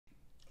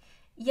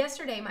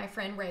Yesterday, my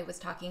friend Ray was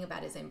talking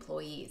about his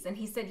employees, and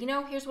he said,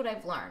 here's what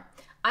I've learned.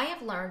 I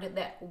have learned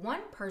that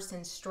one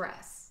person's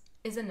stress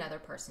is another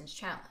person's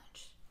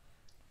challenge.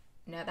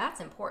 Now,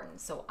 that's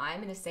important, so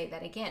I'm going to say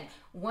that again.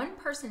 One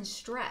person's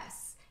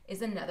stress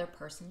is another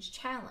person's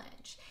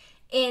challenge.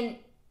 And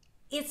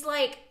it's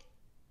like,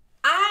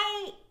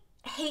 I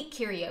hate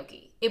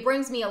karaoke. It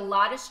brings me a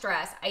lot of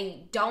stress.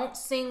 I don't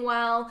sing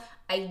well.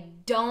 I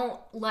don't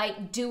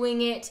like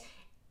doing it.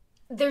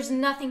 There's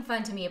nothing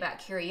fun to me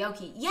about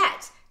karaoke,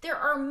 yet there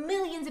are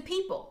millions of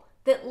people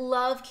that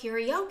love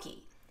karaoke.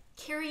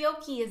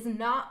 Karaoke is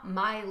not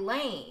my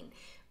lane.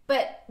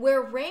 But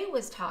where Ray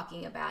was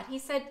talking about, he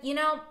said,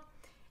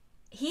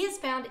 he has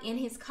found in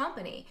his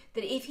company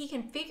that if he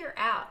can figure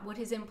out what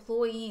his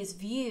employees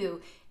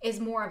view as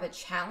more of a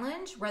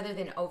challenge rather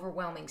than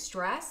overwhelming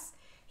stress,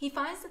 he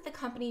finds that the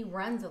company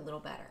runs a little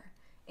better.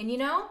 And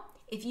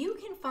if you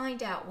can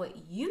find out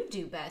what you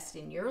do best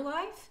in your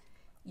life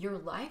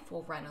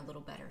will run a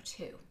little better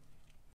too.